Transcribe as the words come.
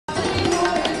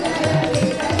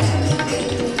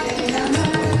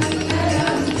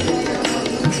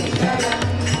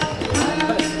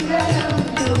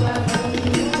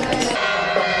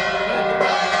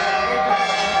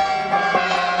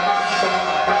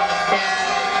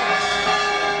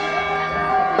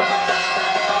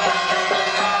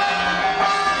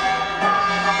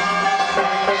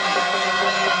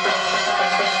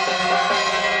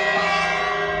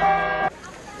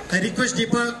request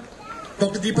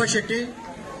Dr. Deepa Shetty,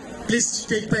 please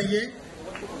stage पे आइए.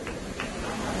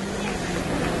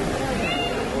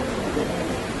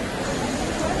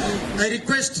 I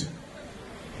request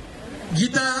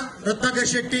Geeta Ratnakar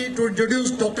Shetty to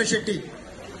introduce Dr. Shetty.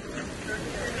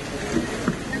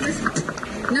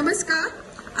 नमस्कार.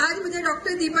 आज मुझे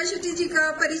डॉक्टर दीपा शेट्टी जी का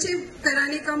परिचय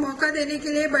कराने का मौका देने के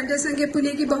लिए बंटे संघ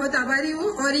पुणे की बहुत आभारी हूँ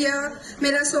और यह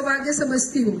मेरा सौभाग्य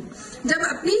समझती हूँ. जब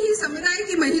अपनी ही समुदाय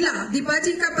की महिला दीपा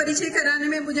जी का परिचय कराने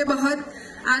में मुझे बहुत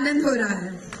आनंद हो रहा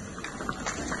है.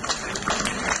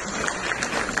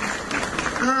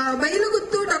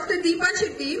 बयलुगुत्तु doctor Deepa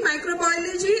Shetty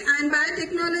microbiology and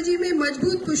biotechnology में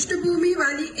मजबूत पृष्ठभूमि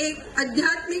वाली एक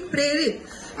आध्यात्मिक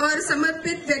प्रेरित और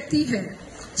समर्पित व्यक्ति है.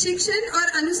 शिक्षण और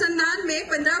अनुसंधान में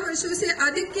 15 वर्षों से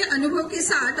अधिक के अनुभव के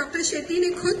साथ डॉक्टर शेट्टी ने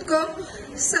खुद को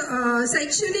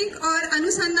शैक्षणिक और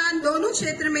अनुसंधान दोनों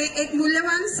क्षेत्र में एक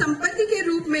मूल्यवान संपत्ति के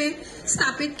रूप में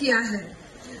स्थापित किया है.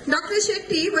 डॉक्टर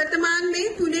शेट्टी वर्तमान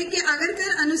में पुणे के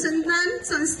अगरकर अनुसंधान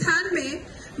संस्थान में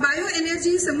बायो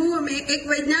एनर्जी समूह में एक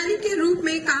वैज्ञानिक के रूप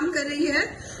में काम कर रही है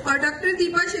और डॉक्टर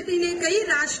दीपा शेट्टी ने कई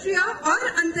राष्ट्रीय और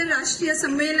अंतर्राष्ट्रीय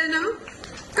सम्मेलनों,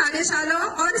 कार्यशालाओं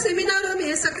और सेमिनारों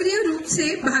में सक्रिय रूप से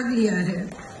भाग लिया है.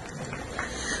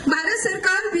 भारत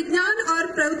सरकार विज्ञान और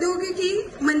प्रौद्योगिकी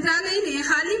मंत्रालय ने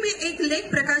हाल ही में एक लेख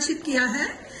प्रकाशित किया है.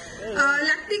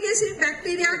 लैक्टिक एसिड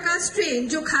बैक्टीरिया का स्ट्रेन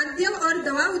जो खाद्य और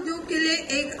दवा उद्योग के लिए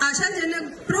एक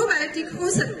आशाजनक प्रोबायोटिक हो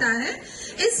सकता है.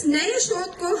 इस नए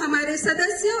शोध को हमारे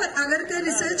सदस्य और अगरकर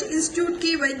रिसर्च इंस्टीट्यूट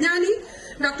की वैज्ञानिक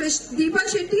डॉक्टर दीपा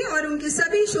शेट्टी और उनके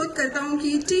सभी शोधकर्ताओं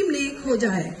की टीम ने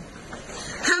खोजा है.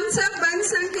 हम सब बंग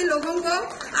संघ के लोगों को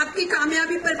आपकी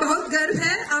कामयाबी पर बहुत गर्व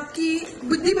है. आपकी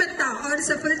बुद्धिमत्ता और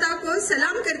सफलता को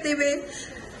सलाम करते हुए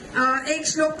एक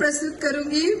श्लोक प्रस्तुत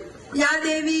करूंगी. या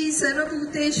देवी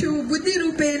सर्वभूतेषु बुद्धि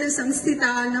रूपेण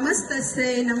संस्थिता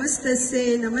नमस्तस्यै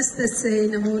नमस्तस्यै नमस्तस्यै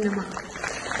नमो नमः.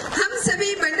 हम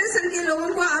सभी बंडर संघ के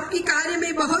लोगों को आपकी कार्य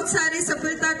में बहुत सारे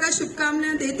सफलता का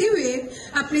शुभकामना देते हुए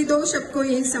अपनी 2 शब्द को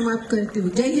यही समाप्त करती हूँ.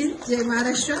 जय हिंद, जय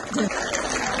महाराष्ट्र, जय.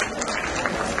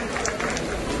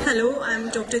 Hello, I'm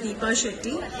Dr. Deepa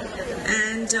Shetty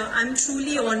and I'm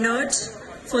truly honored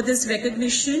for this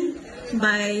recognition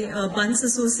by Buns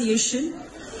Association,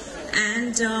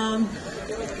 and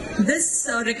this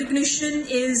recognition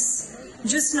is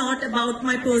just not about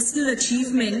my personal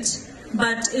achievement,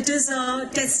 but it is a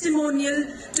testimonial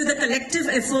to the collective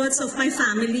efforts of my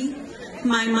family,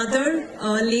 my mother,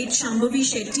 late Shambhavi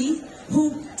Shetty, who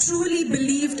truly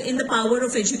believed in the power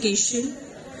of education,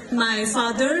 my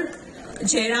father,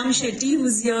 Jairam Shetty,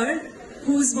 who's here,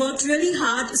 who's worked really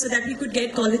hard so that we could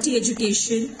get quality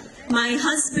education. My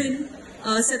husband,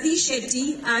 Satish Shetty,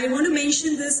 I want to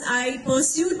mention this, I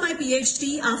pursued my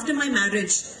PhD after my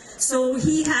marriage. So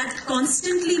he had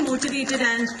constantly motivated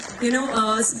and,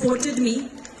 supported me.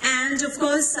 And of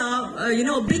course,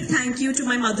 a big thank you to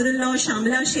my mother-in-law,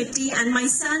 Shamla Shetty, and my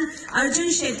son, Arjun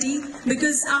Shetty,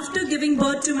 because after giving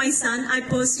birth to my son, I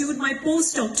pursued my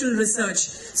postdoctoral research.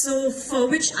 So for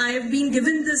which I have been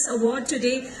given this award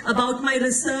today about my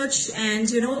research and,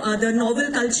 the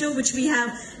novel culture which we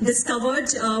have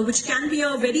discovered, which can be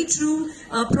a very true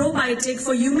probiotic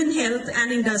for human health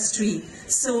and industry.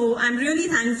 So I'm really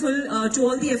thankful to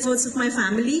all the efforts of my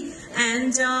family.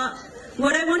 And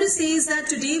what I want to say is that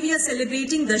today we are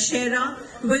celebrating Dashera,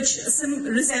 which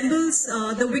resembles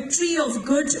the victory of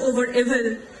good over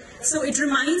evil. So it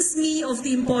reminds me of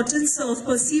the importance of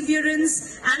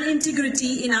perseverance and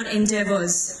integrity in our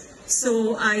endeavors.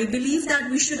 So I believe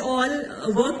that we should all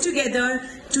work together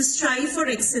to strive for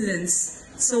excellence.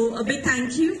 So a big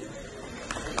thank you.